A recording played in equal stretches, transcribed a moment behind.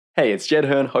Hey, it's Jed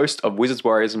Hearn, host of Wizards,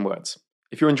 Warriors, and Words.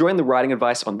 If you're enjoying the writing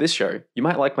advice on this show, you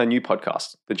might like my new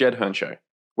podcast, The Jed Hearn Show,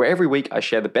 where every week I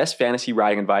share the best fantasy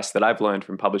writing advice that I've learned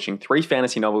from publishing 3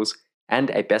 fantasy novels and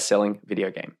a best-selling video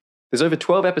game. There's over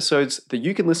 12 episodes that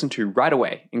you can listen to right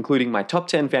away, including my top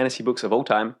 10 fantasy books of all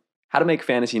time, how to make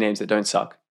fantasy names that don't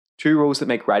suck, 2 rules that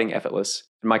make writing effortless,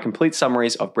 and my complete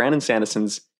summaries of Brandon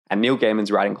Sanderson's and Neil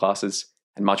Gaiman's writing classes,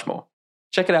 and much more.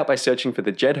 Check it out by searching for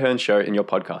The Jed Hearn Show in your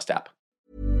podcast app.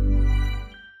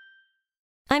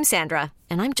 I'm Sandra,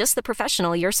 and I'm just the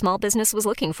professional your small business was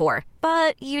looking for.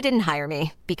 But you didn't hire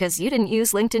me because you didn't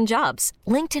use LinkedIn Jobs.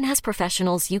 LinkedIn has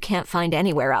professionals you can't find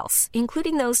anywhere else,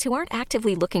 including those who aren't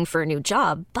actively looking for a new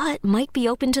job, but might be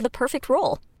open to the perfect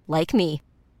role, like me.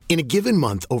 In a given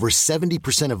month, over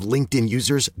 70% of LinkedIn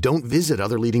users don't visit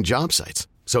other leading job sites.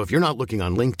 So if you're not looking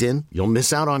on LinkedIn, you'll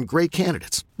miss out on great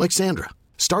candidates like Sandra.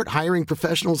 Start hiring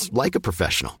professionals like a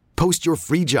professional. Post your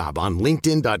free job on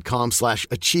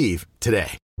linkedin.com/achieve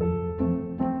today.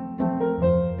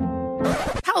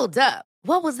 Hold up.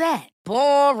 What was that?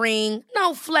 Boring.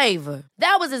 No flavor.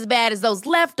 That was as bad as those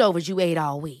leftovers you ate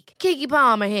all week. Keke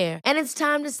Palmer here. And it's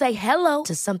time to say hello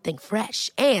to something fresh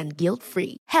and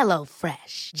guilt-free. Hello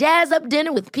Fresh. Jazz up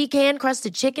dinner with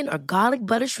pecan-crusted chicken or garlic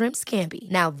butter shrimp scampi.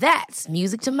 Now that's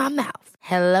music to my mouth.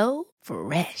 Hello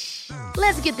Fresh.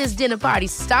 Let's get this dinner party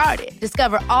started.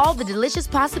 Discover all the delicious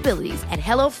possibilities at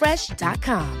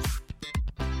hellofresh.com.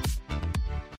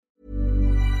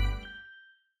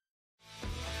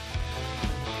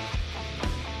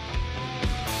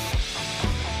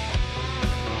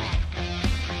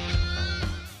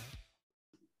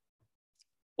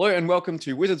 Hello and welcome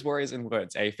to Wizards, Warriors, and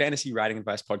Words, a fantasy writing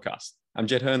advice podcast. I'm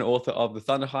Jed Hearn, author of The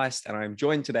Thunder Heist, and I'm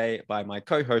joined today by my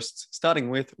co-hosts, starting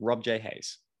with Rob J.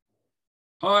 Hayes.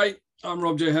 Hi, I'm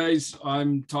Rob J. Hayes.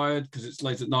 I'm tired because it's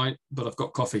late at night, but I've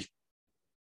got coffee.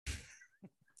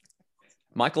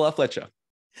 Michael R. Fletcher.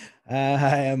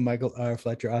 Hi, I'm Michael R.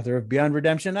 Fletcher, author of Beyond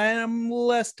Redemption. I am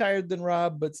less tired than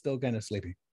Rob, but still kind of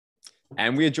sleepy.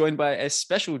 And we are joined by a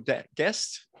special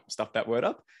guest, stuff that word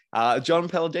up, John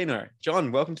Palladino.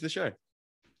 John, welcome to the show.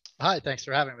 Hi, thanks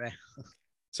for having me.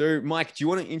 So, Mike, do you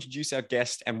want to introduce our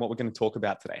guest and what we're going to talk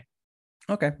about today?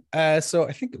 Okay. So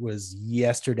I think it was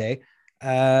yesterday.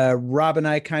 Rob and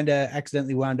I kind of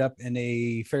accidentally wound up in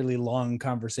a fairly long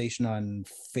conversation on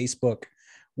Facebook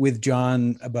with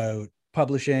John about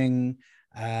publishing.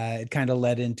 It kind of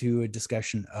led into a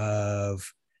discussion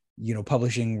of,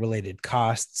 publishing related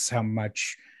costs, how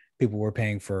much people were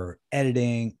paying for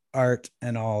editing, art,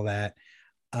 and all that.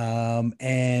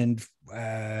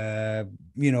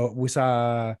 We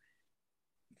saw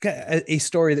a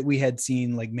story that we had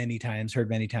seen heard many times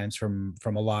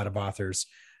from a lot of authors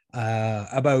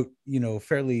about,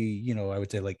 fairly, I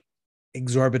would say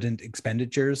exorbitant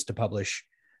expenditures to publish,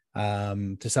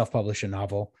 to self-publish a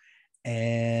novel.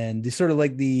 And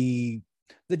the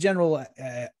general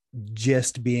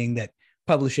gist being that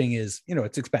publishing is,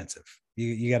 it's expensive.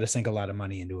 You got to sink a lot of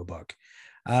money into a book.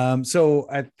 So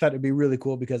I thought it'd be really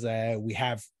cool because we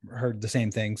have heard the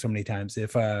same thing so many times.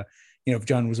 If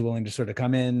John was willing to sort of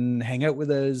come in, hang out with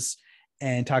us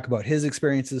and talk about his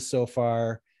experiences so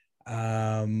far.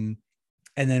 And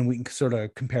then we can sort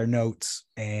of compare notes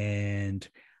and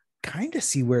kind of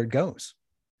see where it goes.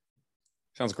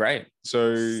 Sounds great.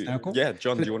 So cool? Yeah,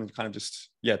 John, do you want to kind of just,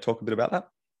 talk a bit about that?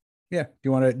 Yeah. Do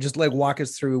you want to just walk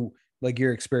us through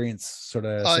your experience sort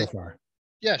of so far?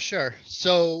 Yeah, sure.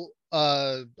 So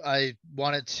I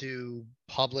wanted to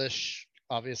publish,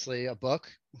 obviously, a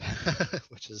book,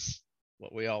 which is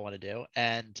what we all want to do.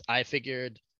 And I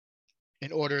figured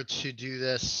in order to do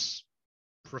this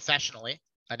professionally,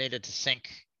 I needed to sink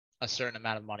a certain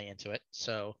amount of money into it.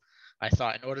 So I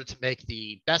thought in order to make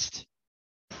the best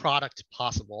product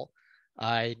possible,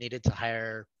 I needed to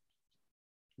hire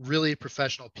really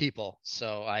professional people.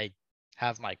 So I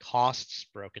have my costs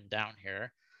broken down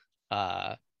here.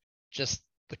 Just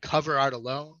the cover art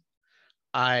alone,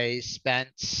 I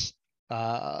spent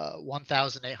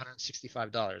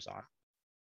 $1,865 on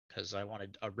because I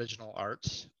wanted original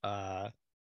art.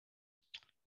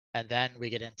 And then we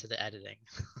get into the editing.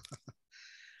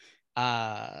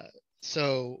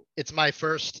 So it's my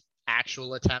first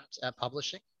actual attempt at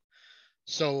publishing.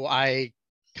 So I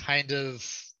kind of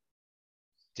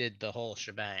did the whole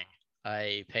shebang.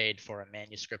 I paid for a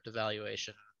manuscript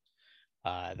evaluation.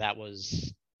 That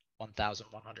was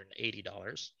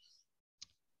 $1,180.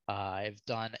 I've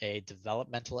done a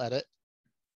developmental edit,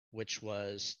 which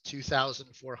was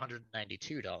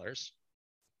 $2,492.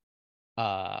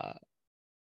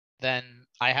 Then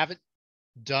I haven't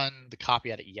done the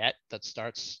copy edit yet. That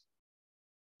starts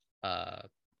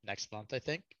next month, I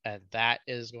think, and that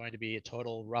is going to be a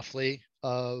total roughly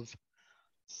of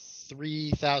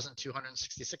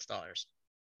 $3,266.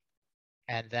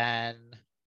 And then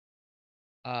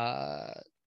I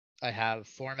have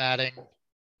formatting,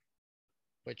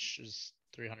 which is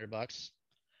 $300,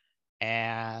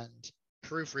 and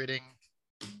proofreading,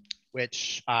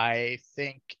 which I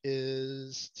think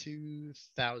is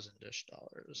 $2,000-ish.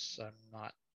 I'm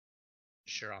not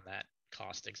sure on that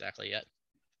cost exactly yet.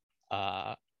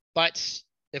 But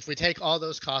if we take all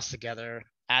those costs together,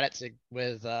 add it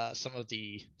with some of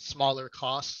the smaller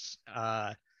costs,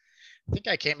 I think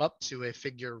I came up to a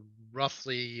figure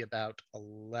roughly about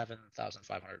 $11,500.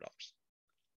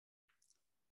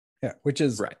 Yeah, which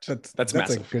is Right. That's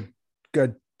massive. a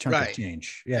good chunk Right. of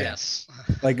change. Yeah. Yes.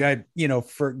 Like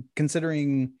for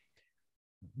considering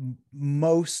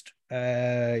most,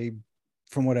 from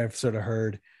what I've sort of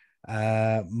heard,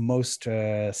 most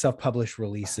self-published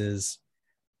releases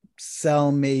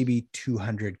sell maybe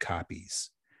 200 copies.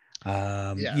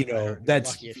 You're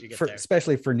That's lucky if you get for, there.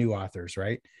 especially for new authors,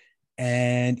 right?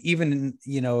 And even,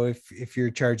 if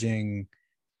you're charging,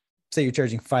 say you're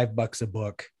charging $5 a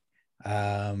book,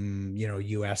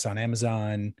 US on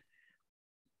Amazon,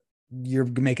 you're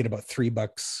making about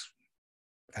 $3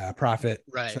 profit,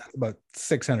 Right. so that's about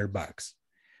 $600.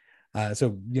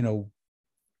 So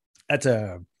that's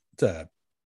a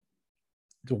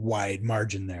wide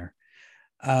margin there.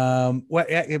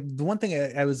 The one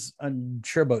thing I was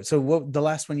unsure about, so what the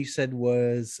last one you said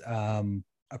was a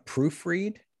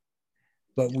proofread,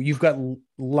 but you've got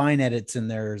line edits in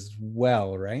there as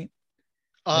well, right?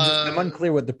 I'm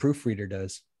unclear what the proofreader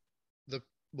does. The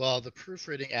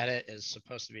proofreading edit is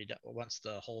supposed to be done once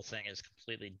the whole thing is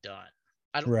completely done.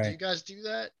 Do Right. you guys do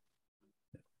that?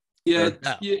 Yeah,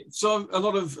 No. yeah. So a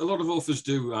lot of authors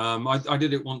do. I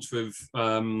did it once with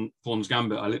Pawn's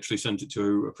Gambit. I literally sent it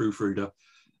to a proofreader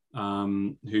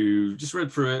who just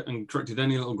read through it and corrected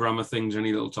any little grammar things,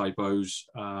 any little typos.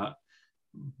 But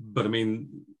I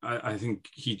mean, I think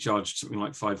he charged something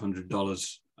like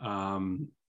 $500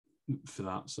 for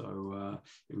that, so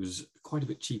it was quite a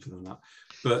bit cheaper than that.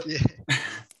 But Yeah.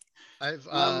 I've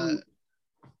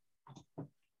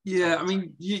yeah, I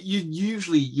mean,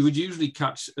 you would usually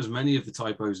catch as many of the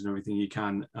typos and everything you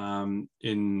can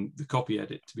in the copy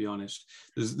edit. To be honest,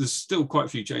 there's still quite a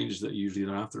few changes that are usually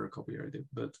done after a copy edit,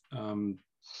 but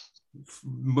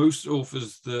most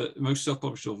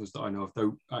self-published authors that I know of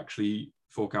don't actually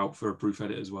fork out for a proof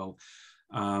edit as well.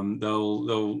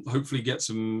 They'll hopefully get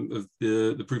some of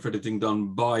the proof editing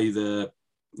done by the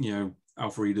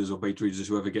alpha readers or beta readers,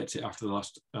 whoever gets it after the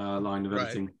last line of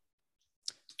editing. Right.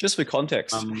 Just for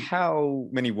context, how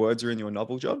many words are in your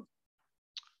novel, John?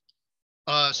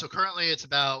 So currently it's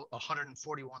about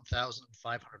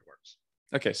 141,500 words.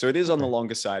 Okay, so it is on the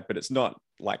longer side, but it's not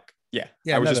like, I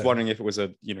was just wondering if it was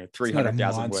a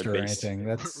 300,000 word or beast. anything.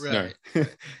 That's Right. No.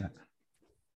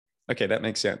 Okay, that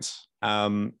makes sense.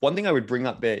 One thing I would bring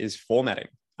up there is formatting.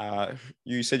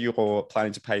 You said you're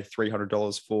planning to pay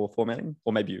 $300 for formatting,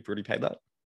 or maybe you've already paid that.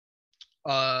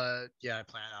 Yeah, I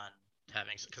plan on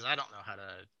having, because I don't know how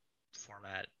to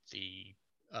format the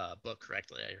book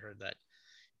correctly. I heard that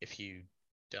if you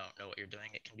don't know what you're doing,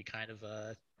 it can be kind of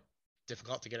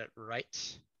difficult to get it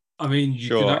right. I mean, you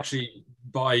Sure. can actually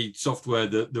buy software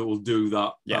that will do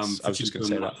that. Yes, I was just going to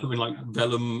say that. Something like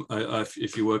Vellum,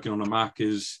 if you're working on a Mac,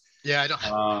 is Yeah, I don't.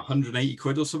 180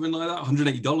 quid or something like that.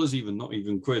 $180 even, not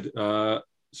even quid.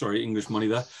 Sorry, English money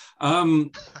there.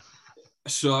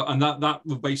 So, and that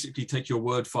will basically take your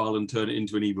Word file and turn it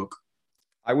into an ebook.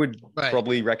 I would Right.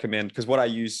 probably recommend, because what I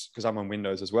use, because I'm on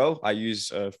Windows as well, I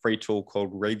use a free tool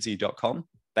called Readsy.com.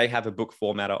 They have a book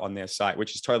formatter on their site,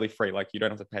 which is totally free. Like, you don't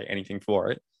have to pay anything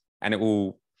for it. And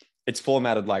it's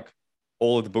formatted like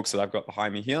all of the books that I've got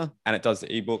behind me here. And it does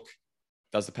the ebook,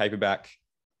 does the paperback.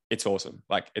 It's awesome.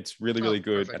 Like, it's really, really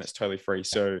good. Perfect. And it's totally free.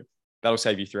 So that'll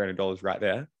save you $300 right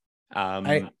there.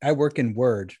 I work in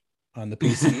Word on the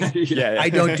PC. Yeah. I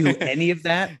don't do any of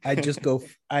that. I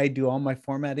do all my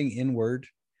formatting in Word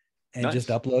and Nice. just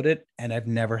upload it. And I've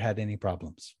never had any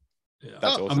problems. Yeah.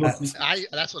 That's Oh, awesome.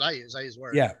 that's what I use. I use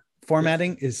Word. Yeah.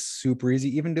 Formatting is super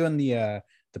easy. Even doing the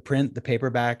print, the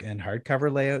paperback and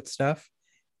hardcover layout stuff.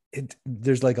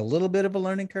 There's like a little bit of a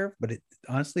learning curve, but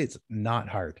honestly, it's not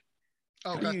hard.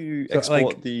 How Okay. do you So, export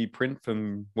like- the print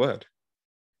from Word?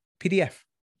 PDF.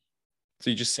 So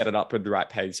you just set it up with the right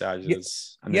page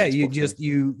sizes. and then Yeah, export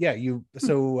them?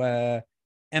 so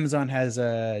Amazon has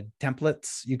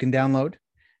templates you can download.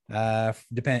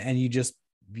 And you just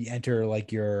enter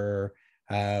like your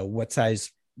what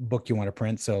size book you want to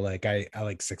print. So like I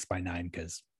like 6x9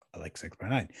 because I like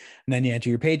 6x9. And then you enter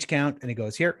your page count and it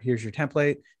goes here's your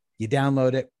template. You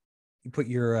download it, you put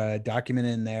your document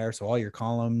in there. So all your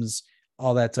columns,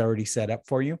 all that's already set up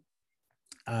for you.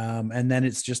 And then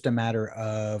it's just a matter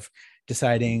of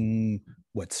deciding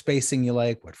what spacing you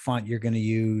like, what font you're going to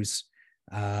use,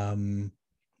 and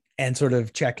sort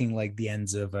of checking like the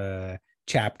ends of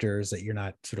chapters that you're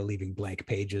not sort of leaving blank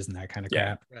pages and that kind of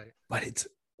crap. Right. But it's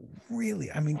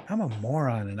really, I mean, I'm a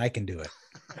moron and I can do it.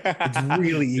 It's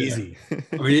really easy.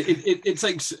 I mean, it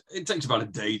takes about a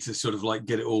day to sort of like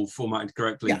get it all formatted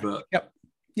correctly, but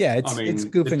yeah, it's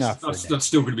goofing off. That's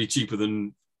still going to be cheaper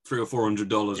than $300 or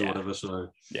 $400 or whatever. So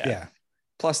yeah.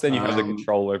 Plus, then you have the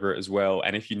control over it as well.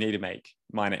 And if you need to make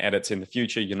minor edits in the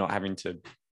future, you're not having to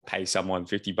pay someone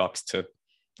 $50 to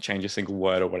change a single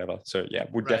word or whatever. So yeah,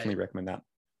 would definitely recommend that.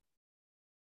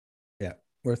 Yeah,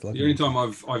 worth looking. The only time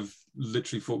I've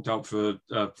literally forked out for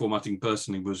formatting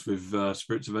personally was with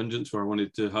Spirits of Vengeance, where I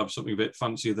wanted to have something a bit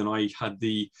fancier than I had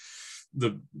the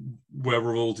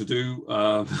wherewithal to do,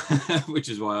 which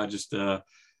is why I just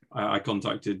I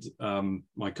contacted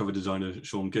my cover designer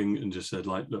Sean King and just said,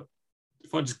 like, look,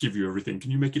 if I just give you everything,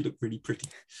 can you make it look really pretty?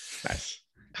 Nice.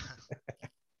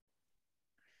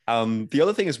 The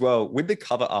other thing as well with the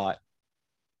cover art,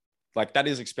 like that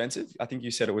is expensive. I think you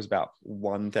said it was about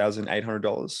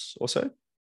 $1,800 or so. Is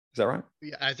that right?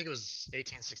 Yeah, I think it was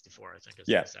 1864. I think.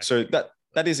 Yeah. So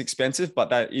that is expensive, but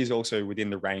that is also within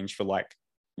the range for like,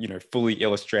 you know, fully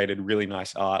illustrated, really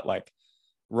nice art. Like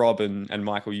Rob and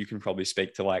Michael, you can probably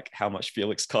speak to like how much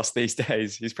Felix costs these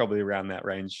days. He's probably around that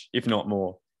range, if not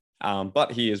more.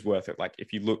 But he is worth it. Like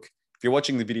if you're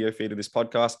watching the video feed of this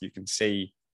podcast, you can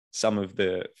see some of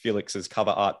the Felix's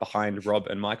cover art behind Rob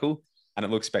and Michael, and it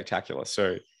looks spectacular.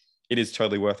 So it is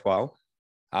totally worthwhile.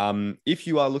 If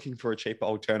you are looking for a cheaper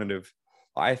alternative,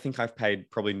 I think I've paid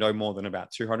probably no more than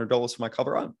about $200 for my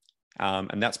cover art.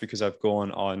 And that's because I've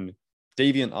gone on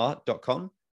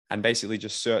deviantart.com and basically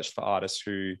just searched for artists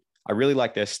who I really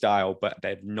like their style, but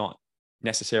they've not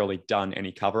necessarily done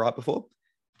any cover art before.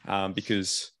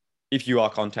 Because if you are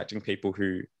contacting people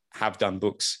who have done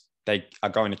books, they are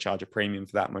going to charge a premium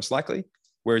for that most likely.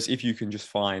 Whereas if you can just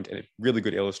find a really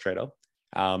good illustrator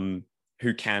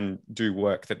who can do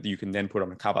work that you can then put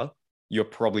on a cover, you're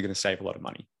probably going to save a lot of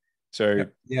money. So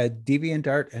yeah,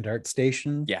 DeviantArt and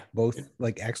ArtStation, both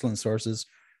like excellent sources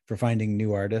for finding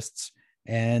new artists.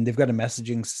 And they've got a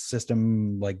messaging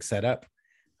system like set up.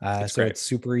 So it's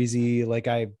super easy. Like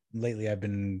I've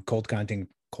been cold contacting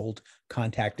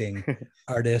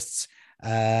artists,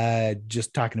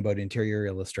 just talking about interior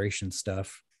illustration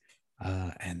stuff.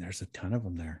 And there's a ton of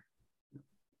them there.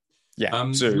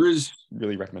 Yeah, so there is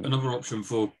really recommend another option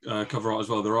for cover art as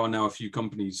well. There are now a few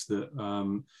companies that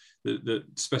that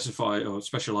specify or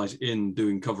specialize in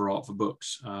doing cover art for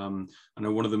books. I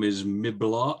know one of them is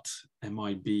Miblart,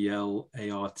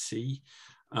 Miblart,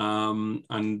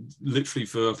 and literally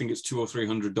for I think it's $200 or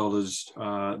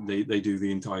 $300, they do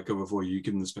the entire cover for you. You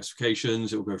give them the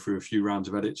specifications, it will go through a few rounds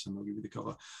of edits, and they'll give you the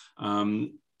cover.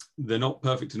 They're not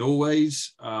perfect in all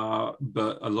ways,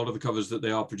 but a lot of the covers that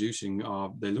they are producing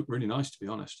they look really nice, to be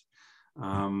honest.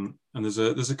 And there's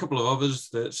a couple of others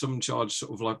that some charge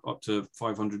sort of like up to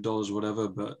 $500 or whatever,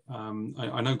 but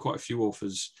I know quite a few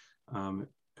authors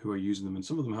who are using them, and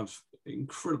some of them have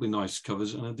incredibly nice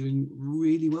covers and are doing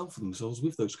really well for themselves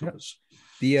with those covers.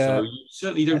 So you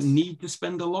certainly don't need to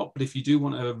spend a lot, but if you do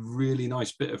want a really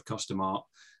nice bit of custom art,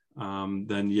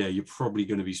 then yeah, you're probably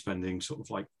going to be spending sort of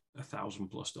like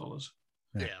 $1,000+.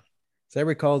 Yeah. So I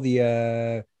recall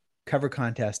the cover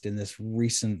contest in this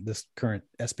current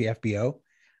SPFBO.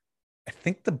 I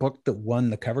think the book that won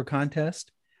the cover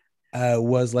contest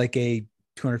was like a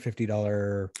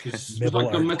 $250 middle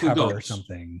like art cover Gods or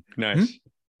something. Nice.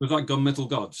 Was like Gunmetal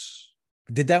Gods.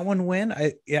 Did that one win?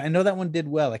 I know that one did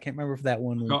well. I can't remember if that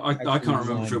one. I can't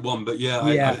remember if it won, but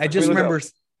yeah. I just remember it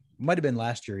might have been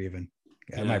last year even.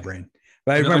 In my brain.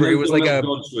 But I remember it was like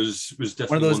was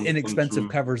one of those inexpensive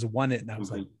covers won it, and I was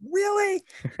like, really?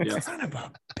 Son of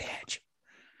a bitch.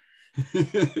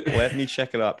 Let me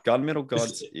check it up. Gunmetal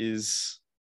Gods is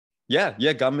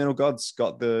Gunmetal Gods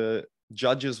got the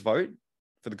judges' vote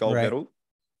for the gold medal,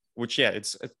 which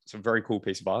it's a very cool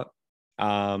piece of art.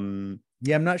 I'm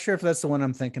not sure if that's the one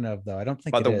I'm thinking of, though. I don't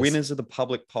think. But the winners of the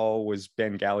public poll was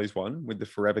Ben Galley's one with the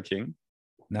Forever King.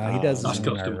 No, he does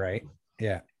right.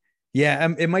 Yeah,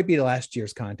 it might be last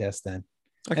year's contest then.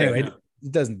 Okay, anyway,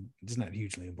 it's not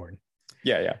hugely important.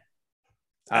 You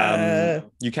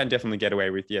can definitely get away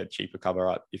with cheaper cover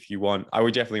art if you want. I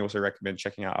would definitely also recommend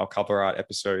checking out our cover art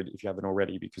episode if you haven't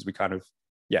already, because we kind of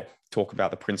talk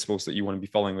about the principles that you want to be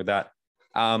following with that.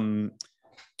 Do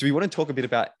we want to talk a bit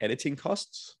about editing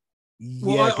costs?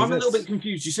 Well, I'm a little bit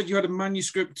confused. You said you had a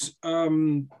manuscript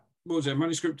what was it,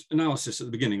 manuscript analysis at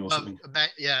the beginning or something?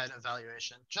 Yeah, an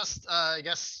evaluation. Just, I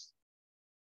guess,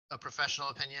 a professional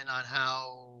opinion on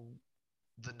how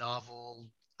the novel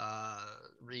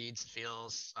reads,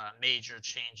 feels, major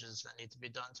changes that need to be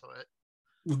done to it.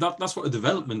 Well, that's what a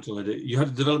developmental edit. You had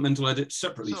a developmental edit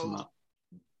separately from that.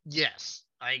 Yes,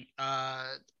 I'm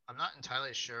not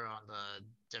entirely sure on the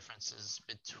differences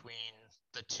between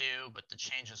the two, but the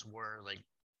changes were like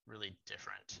really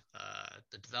different.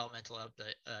 The developmental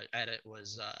edit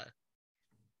was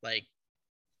like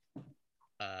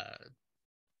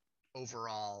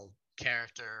overall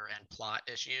character and plot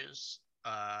issues.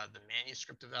 The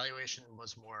manuscript evaluation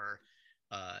was more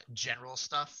general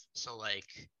stuff. So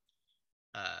like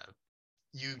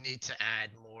you need to add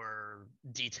more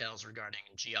details regarding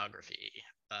geography.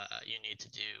 You need to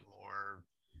do more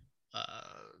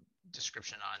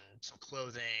description on some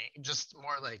clothing, just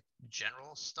more like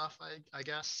general stuff, I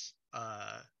guess.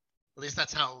 At least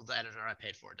that's how the editor I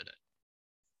paid for did it.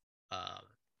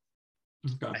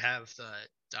 Okay. I have the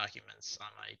documents on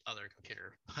my other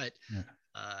computer, but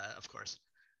of course.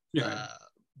 Yeah.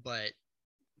 But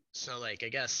so like I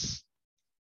guess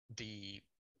the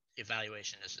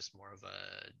evaluation is just more of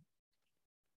a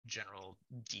general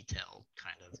detail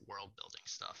kind of world building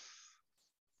stuff.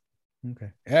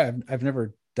 Okay. Yeah, I've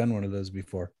never done one of those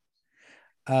before.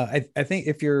 I think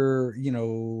if you're,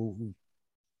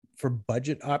 for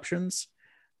budget options,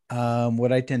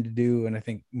 what I tend to do, and I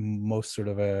think most sort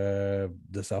of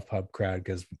the self-pub crowd,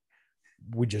 because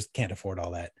we just can't afford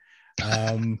all that,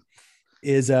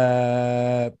 is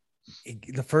the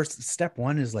first step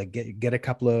one is like get a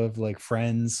couple of like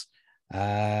friends,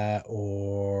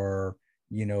 or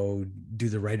do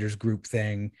the writers group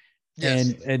thing.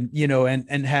 Yes.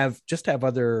 and have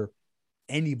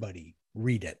anybody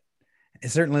read it.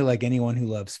 It's certainly like anyone who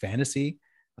loves fantasy,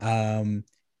 and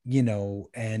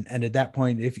at that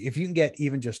point, if you can get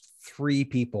even just 3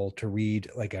 people to read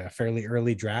like a fairly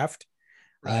early draft,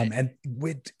 right. And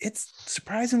it's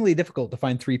surprisingly difficult to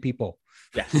find 3 people.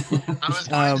 Yeah. I was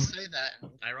going to say that.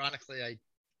 And ironically,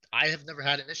 I have never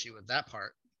had an issue with that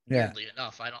part. Weirdly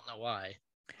enough, I don't know why.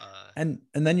 And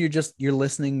then you're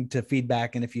listening to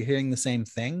feedback, and if you're hearing the same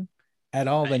thing at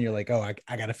all, then you're like, oh,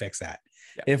 I gotta fix that.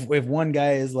 Yeah. If one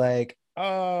guy is like,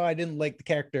 oh, I didn't like the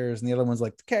characters, and the other one's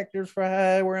like, the characters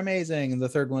were amazing, and the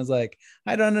third one's like,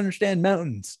 I don't understand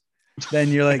mountains, then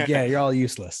you're like, yeah, you're all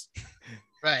useless.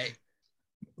 Right.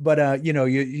 But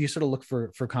you sort of look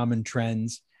for common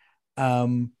trends.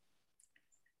 If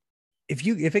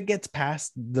it gets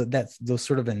past those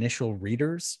sort of initial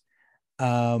readers,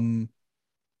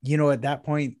 at that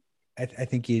point, I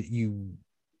think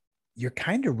you're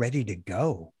kind of ready to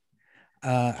go.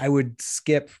 I would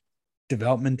skip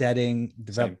development editing,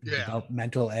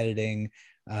 developmental editing,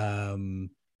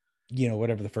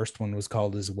 whatever the first one was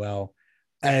called as well.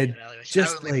 I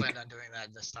only planned on doing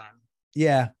that this time.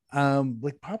 Yeah.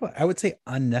 Probably I would say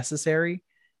unnecessary.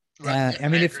 Right. I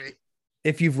mean,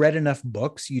 if you've read enough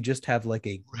books, you just have like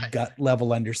a gut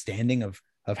level understanding of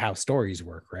how stories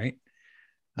work, right?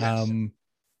 Yes.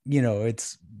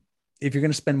 It's, if you're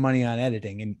going to spend money on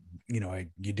editing, and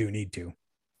you do need to,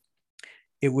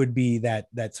 it would be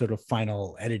that sort of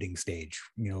final editing stage,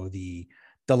 the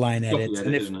line edits,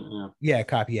 and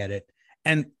copy edit.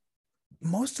 And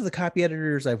most of the copy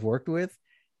editors I've worked with,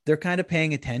 they're kind of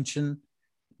paying attention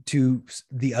to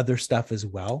the other stuff as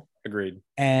well. Agreed.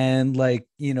 And like,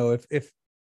 if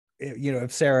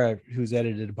Sarah, who's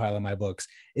edited a pile of my books,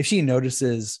 if she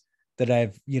notices that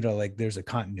I've, there's a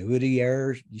continuity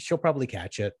error, she'll probably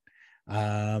catch it.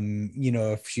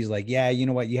 If she's like, yeah, you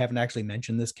know what, you haven't actually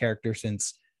mentioned this character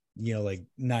since,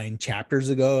 9 chapters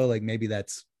ago, like maybe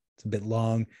it's a bit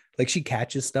long. Like she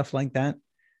catches stuff like that.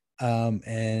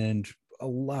 And a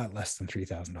lot less than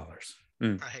 $3,000.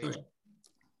 Right.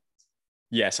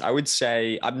 Yes, I would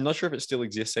say, I'm not sure if it still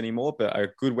exists anymore, but a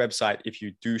good website, if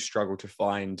you do struggle to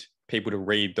find people to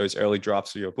read those early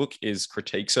drafts of your book, is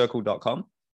critiquecircle.com.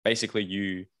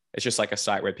 Basically, it's just like a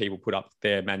site where people put up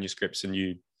their manuscripts and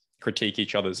you critique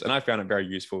each other's. And I found it very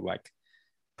useful, like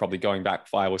probably going back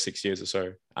 5 or 6 years or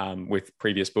so with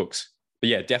previous books. But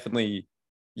yeah, definitely,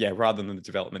 rather than the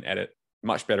development edit,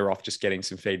 much better off just getting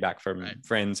some feedback from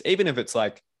friends, even if it's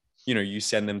like, you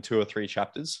send them 2 or 3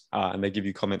 chapters and they give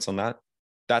you comments on that.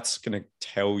 That's going to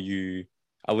tell you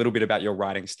a little bit about your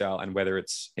writing style and whether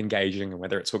it's engaging and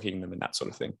whether it's hooking them and that sort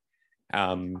of thing.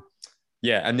 And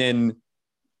then,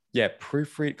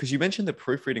 proofread, because you mentioned the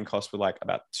proofreading costs were like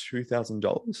about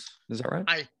 $2,000. Is that right?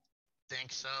 I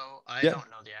think so. I don't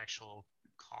know the actual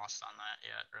cost on that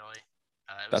yet, really.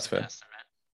 That's fair. Estimate.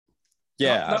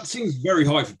 Yeah. That seems very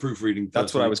high for proofreading.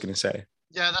 That's what I was going to say.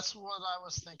 Yeah, that's what I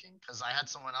was thinking because I had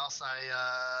someone else I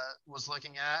was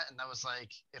looking at, and I was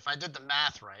like, if I did the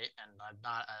math right, and I'm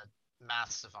not a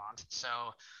math savant, so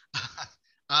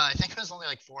I think it was only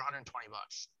like $420, and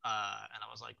I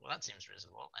was like, well, that seems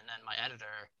reasonable. And then my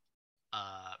editor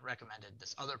recommended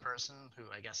this other person who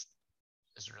I guess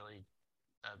is really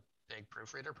a big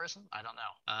proofreader person. I don't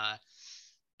know.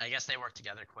 I guess they work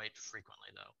together quite frequently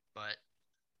though, but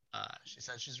she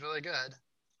said she's really good.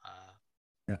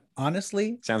 Yeah.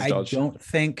 Honestly, Sounds I dodgy. don't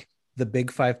think the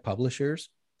big five publishers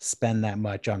spend that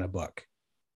much on a book.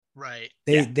 Right.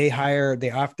 They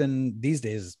often these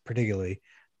days, particularly,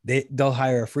 they'll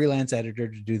hire a freelance editor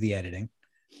to do the editing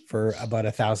for about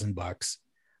 $1,000.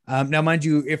 Now, mind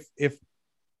you, if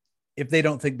they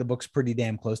don't think the book's pretty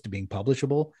damn close to being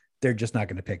publishable, they're just not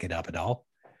going to pick it up at all.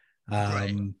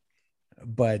 Right.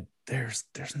 But there's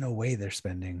no way they're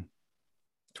spending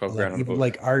 12 grand on a even book.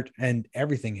 like art and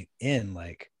everything in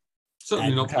like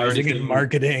Certainly not for advertising and anything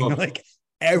marketing, of like the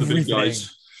big everything.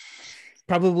 guys.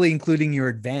 Probably including your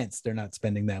advance, they're not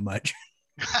spending that much.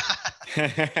 So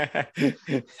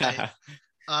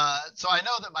I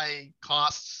know that my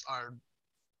costs are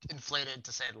inflated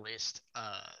to say the least,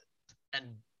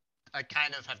 and I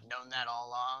kind of have known that all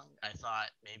along. I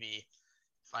thought maybe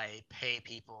if I pay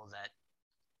people that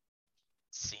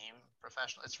seem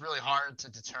professional, it's really hard to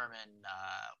determine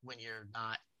when you're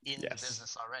not in the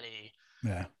business already.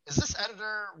 Yeah. Is this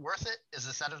editor worth it? Is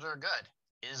this editor good?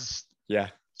 Is Yeah.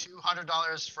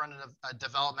 $200 for a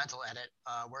developmental edit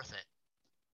worth it?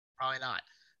 Probably not.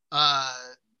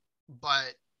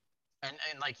 But and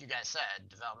like you guys said,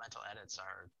 developmental edits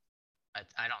are.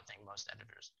 I don't think most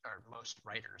editors or most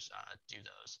writers do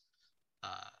those.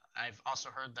 I've also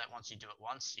heard that once you do it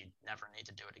once, you never need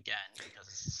to do it again because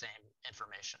it's the same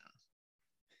information.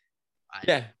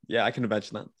 Yeah, I can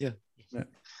imagine that. Yeah.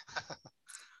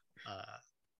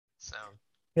 So.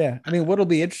 Yeah, I mean, what'll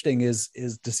be interesting is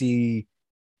to see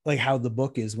like how the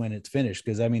book is when it's finished.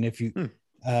 Because I mean, if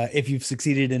you've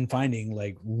succeeded in finding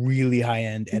like really high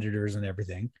end editors and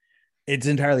everything, it's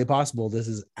entirely possible this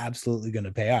is absolutely going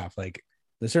to pay off. Like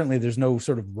there's no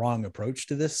sort of wrong approach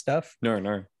to this stuff.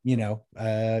 No. You know,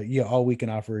 all we can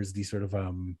offer is the sort of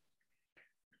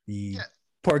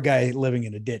poor guy living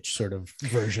in a ditch sort of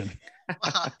version.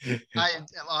 I am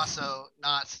also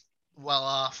not well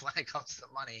off when it comes to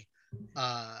money.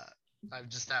 I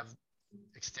just have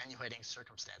extenuating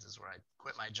circumstances where I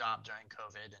quit my job during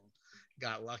COVID and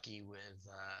got lucky with,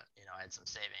 I had some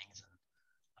savings, and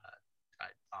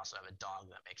I also have a dog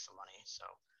that makes some money. So,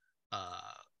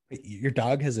 your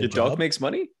dog has a job? Your dog makes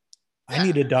money? I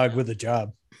need a dog with a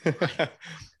job. Get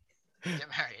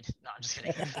married. No, I'm just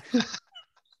kidding.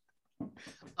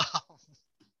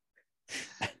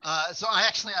 So I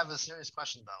actually have a serious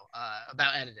question though,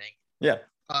 about editing. Yeah.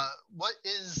 What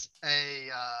is I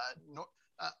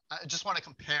just want to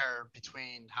compare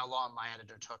between how long my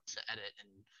editor took to edit and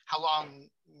how long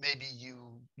maybe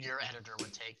your editor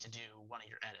would take to do one of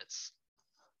your edits.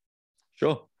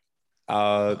 Sure.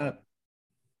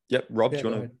 Yep. Rob, do you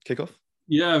want to kick off?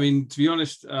 Yeah, I mean, to be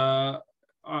honest,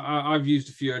 I've used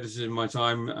a few editors in my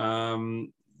time.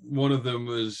 One of them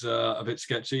was a bit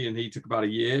sketchy, and he took about a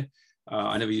year.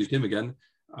 I never used him again.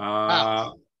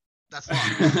 That's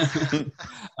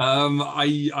long.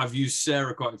 I've used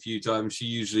Sarah quite a few times. She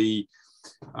usually,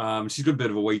 she's got a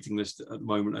bit of a waiting list at the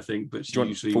moment, I think. But she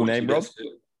usually full name, Rob?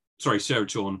 Sorry, Sarah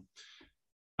Chorn.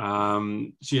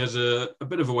 She has a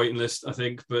bit of a waiting list, I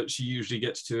think, but she usually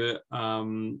gets to it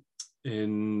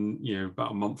in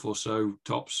about a month or so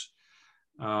tops.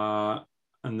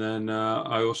 And then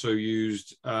I also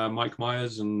used Mike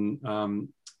Myers, and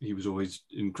he was always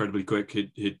incredibly quick.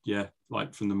 He'd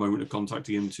like from the moment of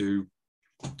contacting him to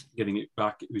getting it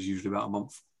back, it was usually about a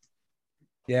month.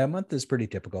 Yeah, a month is pretty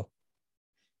typical.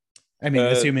 I mean,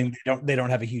 assuming they don't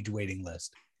have a huge waiting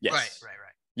list. Yes. Right.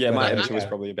 Yeah, my editor was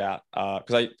probably about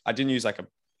because I didn't use like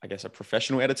a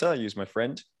professional editor. I used my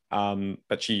friend,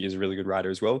 but she is a really good writer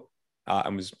as well,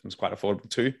 and was quite affordable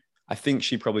too. I think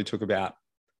she probably took about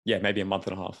maybe a month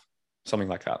and a half, something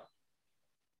like that.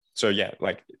 So yeah,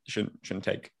 like shouldn't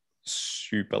take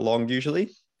super long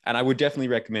usually. And I would definitely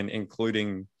recommend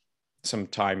including some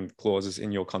time clauses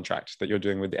in your contract that you're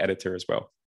doing with the editor as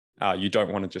well. You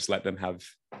don't want to just let them have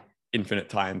infinite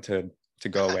time to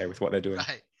go away with what they're doing.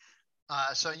 Right.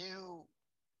 So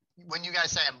when you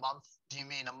guys say a month, do you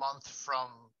mean a month from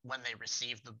when they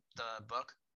received the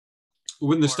book?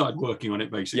 When they started working on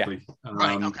it, basically. Yeah.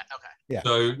 Right. Okay. Yeah.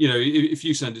 So, if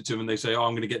you send it to them and they say,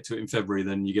 I'm going to get to it in February,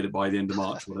 then you get it by the end of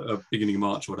March, beginning of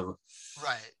March, whatever.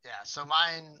 Right. Yeah. So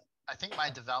I think my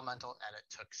developmental edit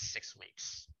took 6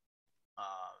 weeks.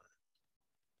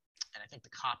 and I think the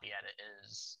copy edit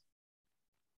is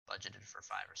budgeted for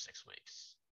 5 or 6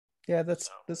 weeks. Yeah, that's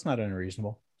not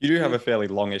unreasonable. You do have a fairly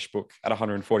longish book at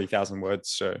 140,000 words,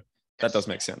 so that does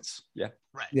make sense. Yeah.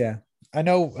 Right. Yeah, I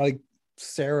know. Like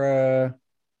Sarah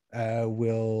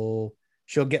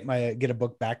she'll get a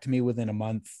book back to me within a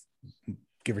month,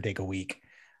 give or take a week.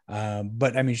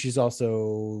 But I mean,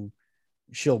 she'll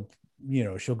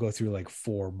go through like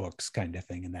 4 books kind of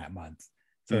thing in that month.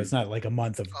 So it's not like a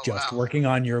month of working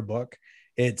on your book.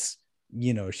 It's,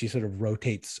 she sort of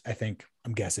rotates,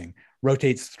 I'm guessing,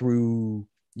 through,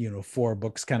 4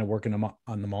 books, kind of working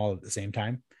on them all at the same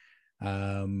time.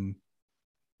 I'm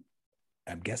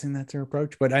guessing that's her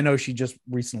approach, but I know she just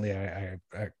recently, I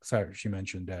saw she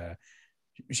mentioned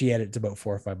she edits about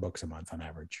 4 or 5 books a month on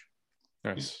average.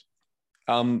 Nice.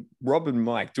 Rob and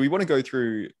Mike, do we want to go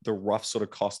through the rough sort of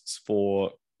costs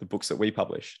for the books that we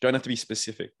publish? Don't have to be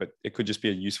specific, but it could just be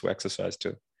a useful exercise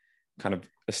to kind of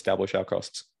establish our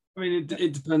costs. I mean,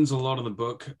 it depends a lot on the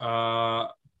book.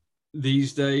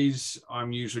 These days,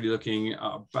 I'm usually looking at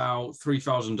about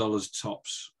 $3,000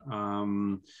 tops.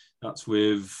 That's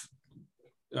with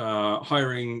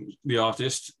hiring the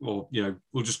artist, or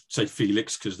we'll just say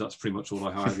Felix, because that's pretty much all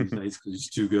I hire these days because he's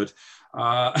too good.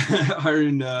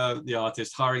 Hiring the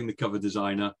artist, hiring the cover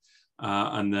designer,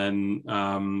 and then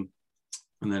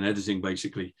editing,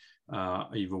 basically,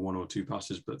 either 1 or 2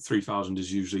 passes. But 3,000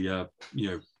 is usually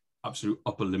absolute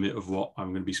upper limit of what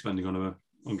I'm going to be spending on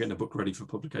getting a book ready for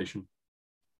publication.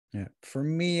 Yeah, for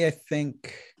me, I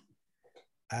think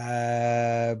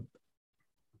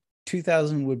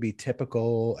 2,000 would be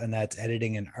typical, and that's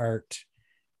editing and art.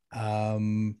 I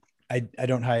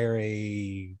don't hire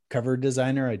a cover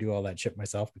designer. I do all that shit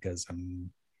myself because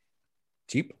I'm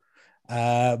cheap.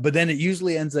 But then it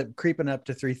usually ends up creeping up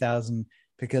to 3,000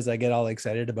 because I get all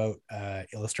excited about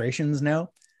illustrations now.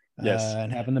 Yes.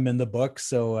 And having them in the book.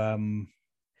 So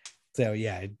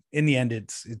yeah, in the end,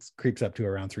 it creeps up to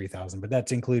around 3,000, but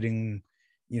that's including,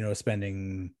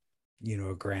 spending,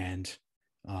 $1,000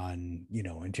 on,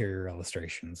 interior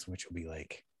illustrations, which will be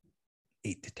like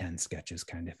 8 to 10 sketches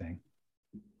kind of thing.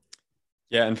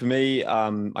 Yeah. And for me,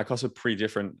 my costs are pretty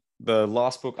different. The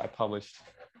last book I published,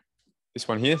 this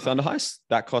one here, Thunder Heist,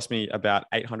 that cost me about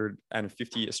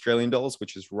 850 Australian dollars,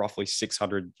 which is roughly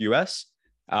 600 US.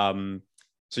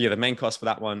 So yeah, the main cost for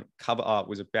that one, cover art,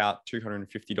 was about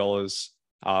 $250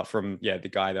 from the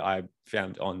guy that I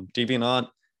found on DeviantArt.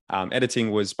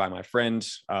 Editing was by my friend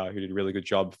who did a really good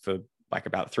job for like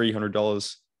about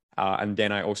 $300. And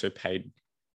then I also paid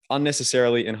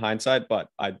unnecessarily in hindsight, but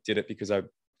I did it because I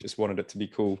just wanted it to be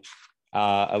cool.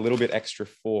 A little bit extra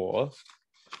for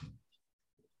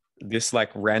this like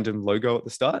random logo at the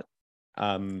start.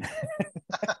 Nice.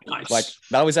 Like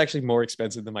that was actually more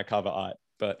expensive than my cover art,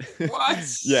 but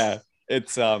what? Yeah,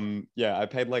 it's I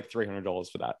paid like $300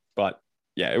 for that, but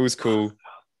yeah, it was cool.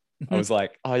 I was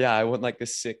like, oh yeah, I want like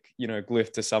this sick,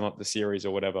 glyph to sum up the series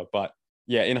or whatever. But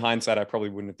yeah, in hindsight, I probably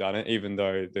wouldn't have done it, even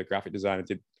though the graphic designer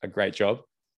did a great job.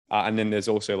 And then there's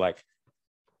also like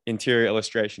interior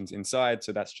illustrations inside,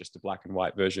 so that's just a black and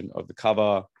white version of the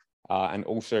cover. And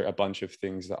also a bunch of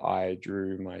things that I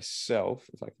drew myself,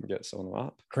 if I can get some of them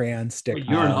up. Crayon stick. Wait,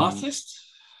 you're an artist?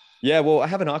 Yeah, well, I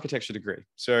have an architecture degree.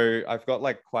 So I've got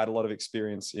like quite a lot of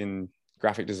experience in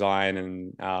graphic design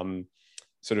and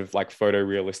sort of like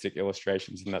photorealistic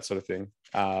illustrations and that sort of thing.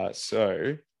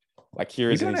 So like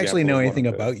here is an example. We don't actually know anything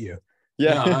about you.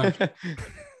 Yeah.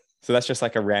 So that's just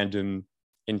like a random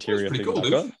interior thing cool, that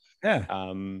I've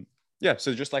got. Yeah.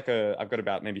 So just like I've got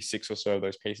about maybe 6 or so of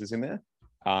those pieces in there.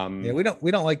 Yeah, we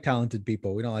don't like talented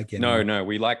people. We don't like No,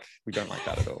 we don't like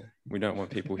that at all. We don't want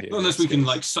people here. Unless we can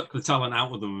like suck the talent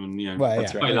out of them and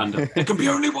That's right. Highlander. It can be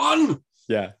only one.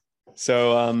 Yeah.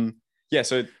 So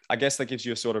so I guess that gives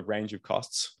you a sort of range of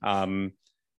costs.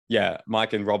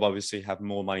 Mike and Rob obviously have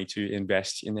more money to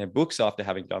invest in their books after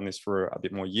having done this for a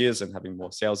bit more years and having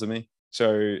more sales than me.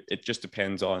 So it just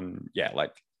depends on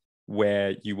like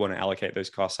where you want to allocate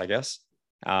those costs, I guess.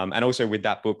 And also with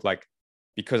that book, like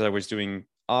because I was doing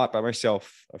art by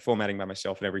myself, formatting by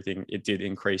myself and everything, it did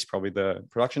increase probably the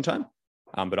production time.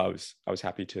 But I was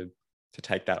happy to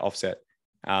take that offset.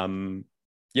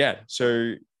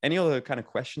 So any other kind of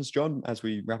questions, John, as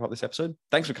we wrap up this episode?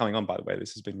 Thanks for coming on, by the way.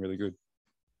 This has been really good.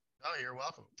 Oh, you're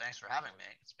welcome. Thanks for having me.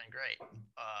 It's been great.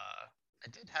 I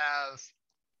did have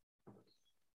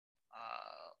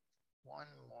one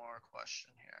more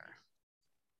question here.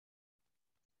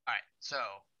 All right, so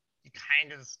you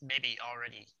kind of maybe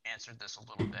already answered this a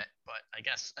little bit, but I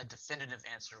guess a definitive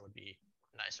answer would be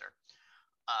nicer.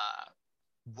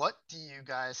 What do you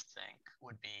guys think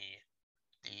would be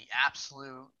the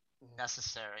absolute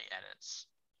necessary edits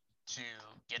to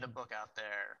get a book out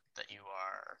there that you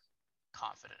are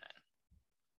confident in?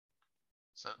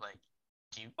 So, like,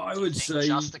 do you think say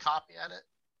just the copy edit?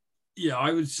 Yeah,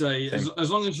 I would say as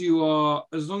long as you are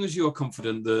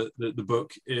confident that the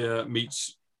book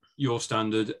meets your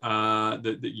standard,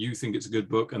 that you think it's a good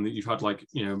book, and that you've had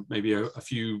maybe a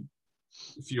few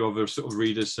other sort of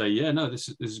readers say, yeah, no,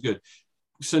 this is good.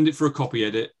 Send it for a copy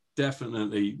edit.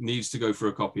 Definitely needs to go for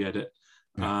a copy edit.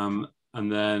 And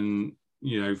then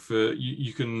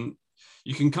you can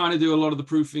kind of do a lot of the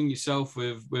proofing yourself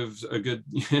with a good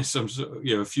some sort of,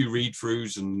 a few read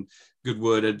throughs and good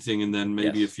word editing, and then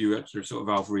maybe a few extra sort of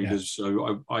alpha readers.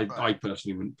 So I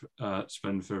personally wouldn't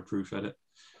spend for a proof edit.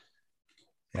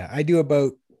 Yeah, I do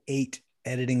about 8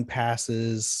 editing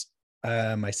passes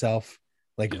myself,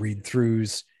 read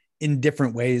throughs in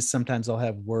different ways. Sometimes I'll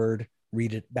have Word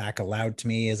read it back aloud to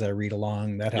me as I read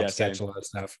along. That helps catch a lot of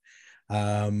stuff.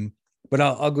 But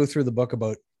I'll go through the book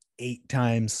about 8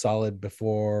 times solid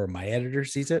before my editor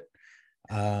sees it.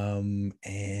 And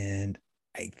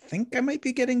I think I might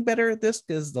be getting better at this,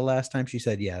 because the last time she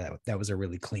said, that was a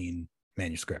really clean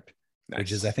manuscript,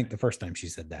 which is, I think, the first time she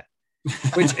said that.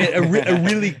 Which a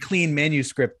really clean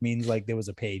manuscript means there was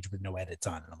a page with no edits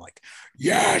on it. I'm like,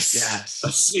 yes,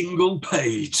 a single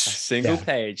page,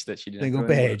 page that she didn't. Single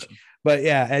page. But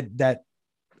yeah,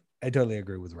 I totally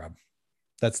agree with Rob.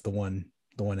 That's the one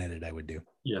edit I would do.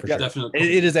 Yeah, sure. Definitely.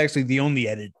 It is actually the only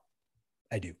edit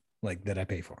I do, that I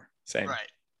pay for. Same.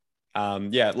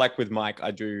 Right. Like with Mike,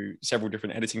 I do several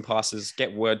different editing passes,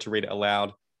 get Word to read it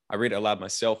aloud. I read it aloud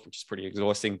myself, which is pretty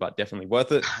exhausting, but definitely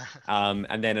worth it.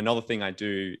 And then another thing I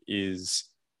do is,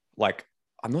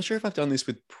 I'm not sure if I've done this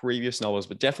with previous novels,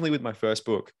 but definitely with my first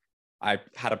book, I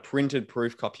had a printed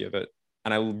proof copy of it,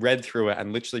 and I read through it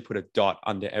and literally put a dot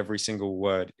under every single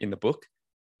word in the book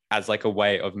as a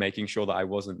way of making sure that I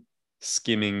wasn't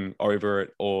skimming over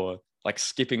it or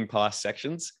skipping past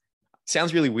sections.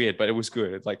 Sounds really weird, but it was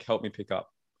good. It helped me pick up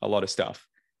a lot of stuff.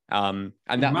 And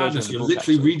that madness, you're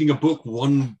literally reading a book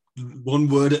one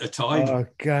word at a time. Oh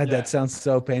God, that sounds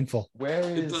so painful. Where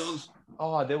is?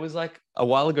 Oh, there was a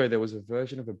while ago, there was a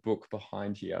version of a book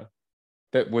behind here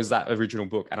that was that original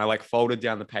book, and I folded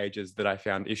down the pages that I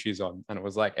found issues on, and it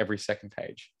was every second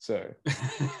page. So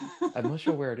I'm not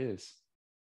sure where it is.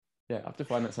 Yeah, I have to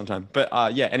find that sometime. But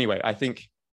anyway, I think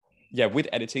with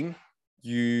editing,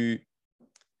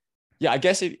 I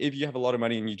guess if you have a lot of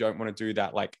money and you don't want to do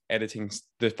that, editing,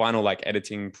 the final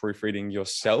editing, proofreading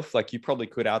yourself, you probably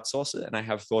could outsource it. And I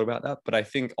have thought about that, but I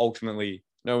think ultimately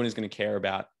no one is going to care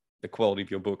about the quality of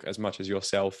your book as much as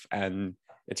yourself. And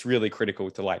it's really critical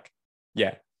to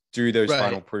do those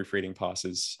final proofreading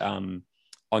passes on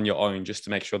your own, just to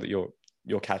make sure that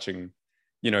you're catching,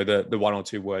 the 1 or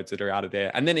 2 words that are out of there.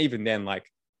 And then even then,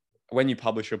 when you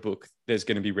publish a book, there's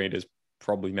going to be readers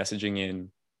probably messaging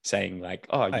in saying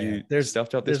you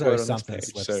stuffed up this word on this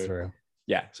page. So through.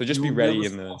 So just be ready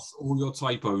in the all your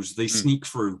typos. They sneak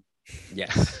through.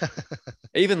 Yes.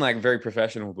 Even very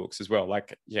professional books as well. I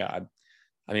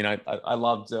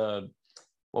loved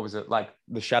what was it,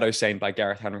 The Shadow Saint by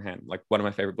Gareth Hanrahan, one of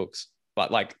my favorite books.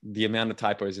 But the amount of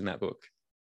typos in that book,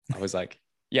 I was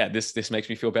this makes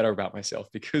me feel better about myself,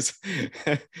 because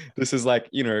this is has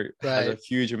a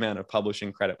huge amount of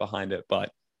publishing credit behind it,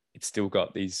 but it's still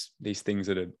got these things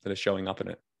that are showing up in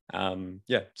it.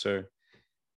 So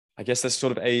I guess that's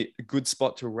sort of a good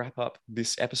spot to wrap up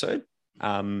this episode.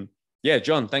 John,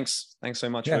 thanks so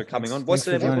much for coming on. What's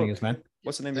the name of the book? Man.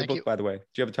 What's the name of the book, by the way? Do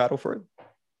you have a title for it?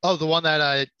 Oh, the one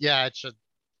that it should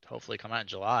hopefully come out in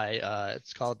July.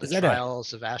 It's called The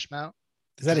Trials of Ashmount.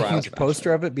 Is that a huge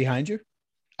poster of it behind you?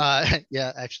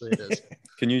 Yeah, actually it is.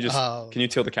 Can you can you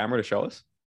tilt the camera to show us?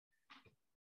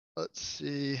 Let's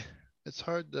see. It's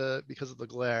hard because of the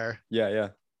glare. Yeah.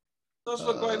 It does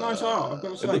look quite nice art. I've got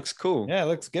to say. It looks cool. Yeah, it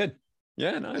looks good.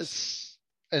 Yeah, nice.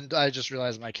 And I just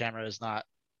realized my camera is not.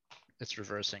 It's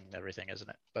reversing everything, isn't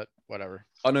it? But whatever.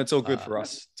 Oh no, it's all good for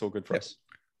us. It's all good for us.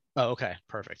 Oh, okay,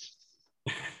 perfect.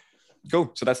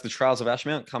 Cool. So that's The Trials of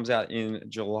Ashmount. Comes out in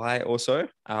July or so.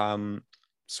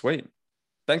 Sweet.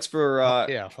 Thanks for.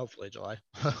 Hopefully July.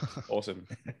 Awesome.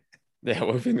 Yeah,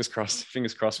 well, fingers crossed.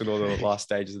 Fingers crossed with all the last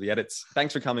stages of the edits.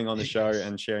 Thanks for coming on the show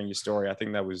and sharing your story. I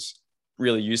think that was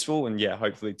really useful. And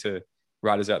hopefully to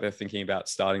writers out there thinking about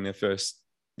starting their first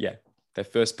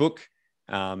book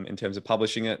in terms of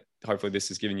publishing it. Hopefully this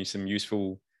has given you some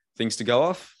useful things to go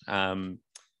off.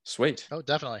 Sweet. Oh,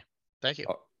 definitely. Thank you.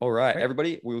 All right,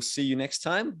 everybody. We'll see you next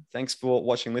time. Thanks for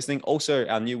watching, listening. Also,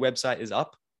 our new website is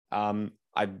up.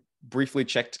 I briefly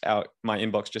checked out my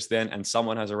inbox just then, and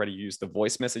someone has already used the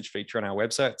voice message feature on our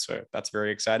website. So that's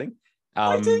very exciting.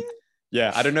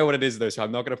 Yeah, I don't know what it is though, so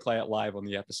I'm not going to play it live on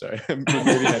the episode. Maybe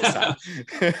next time.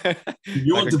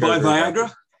 You want to buy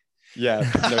Viagra? Yeah,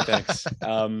 no thanks.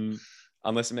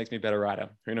 Unless it makes me a better writer.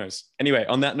 Who knows? Anyway,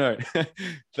 on that note,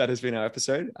 that has been our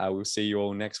episode. I will see you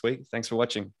all next week. Thanks for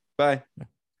watching. Bye.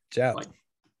 Ciao. Bye.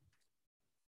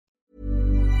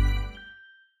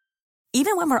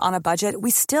 Even when we're on a budget,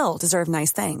 we still deserve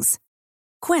nice things.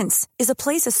 Quince is a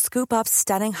place to scoop up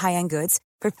stunning high-end goods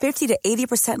for 50 to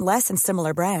 80% less than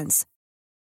similar brands.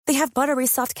 They have buttery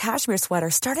soft cashmere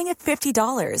sweaters starting at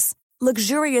 $50,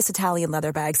 luxurious Italian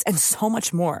leather bags, and so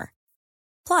much more.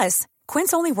 Plus,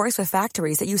 Quince only works with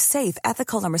factories that use safe,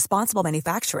 ethical, and responsible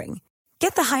manufacturing.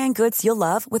 Get the high-end goods you'll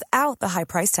love without the high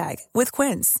price tag with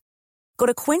Quince. Go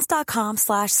to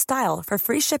quince.com/style for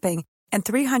free shipping and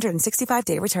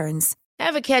 365-day returns.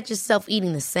 Ever catch yourself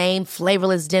eating the same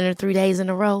flavorless dinner 3 days in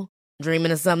a row?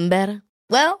 Dreaming of something better?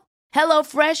 Well,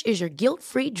 HelloFresh is your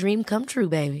guilt-free dream come true,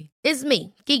 baby. It's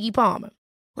me, Keke Palmer.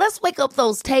 Let's wake up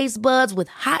those taste buds with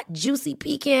hot, juicy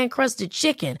pecan-crusted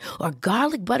chicken or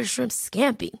garlic butter shrimp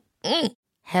scampi.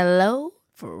 Hello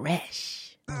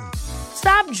Fresh.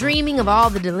 Stop dreaming of all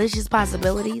the delicious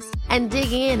possibilities and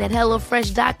dig in at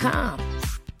HelloFresh.com.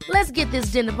 Let's get this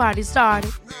dinner party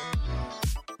started.